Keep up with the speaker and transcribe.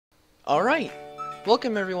Alright,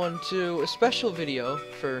 welcome everyone to a special video,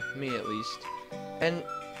 for me at least, and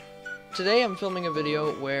today I'm filming a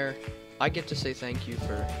video where I get to say thank you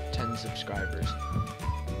for 10 subscribers.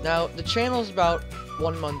 Now, the channel is about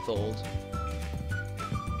 1 month old,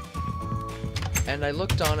 and I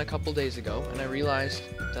looked on a couple days ago, and I realized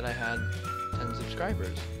that I had 10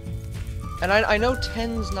 subscribers. And I know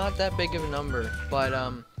 10's not that big of a number, but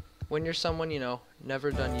when you're someone, you know,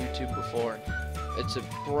 never done YouTube before, it's a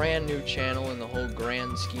brand new channel in the whole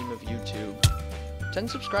grand scheme of YouTube. 10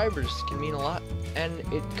 subscribers can mean a lot, and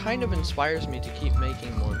it kind of inspires me to keep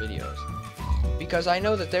making more videos. Because I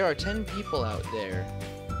know that there are 10 people out there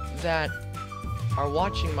that are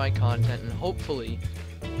watching my content, and hopefully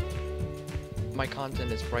my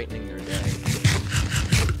content is brightening their day.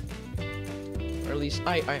 Or at least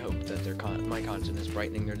I hope that my content is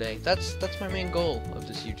brightening their day. That's my main goal of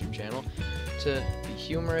this YouTube channel, to be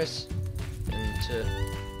humorous and to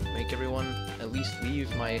make everyone at least leave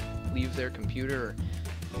their computer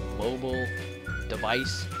or mobile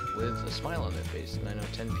device with a smile on their face, and I know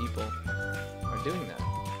 10 people are doing that.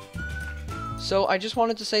 So I just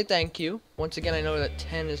wanted to say thank you. Once again, I know that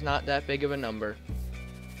 10 is not that big of a number,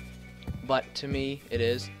 but to me it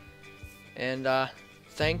is. And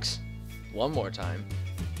thanks one more time.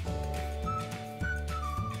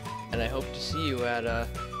 And I hope to see you at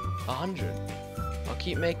 100. I'll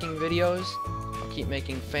keep making videos. I'll keep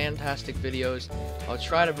making fantastic videos. I'll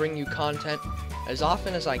try to bring you content as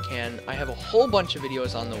often as I can. I have a whole bunch of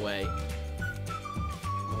videos on the way.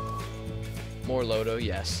 More Lodo,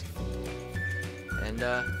 yes. And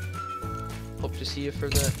hope to see you for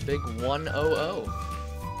the big 100.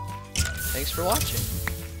 Thanks for watching.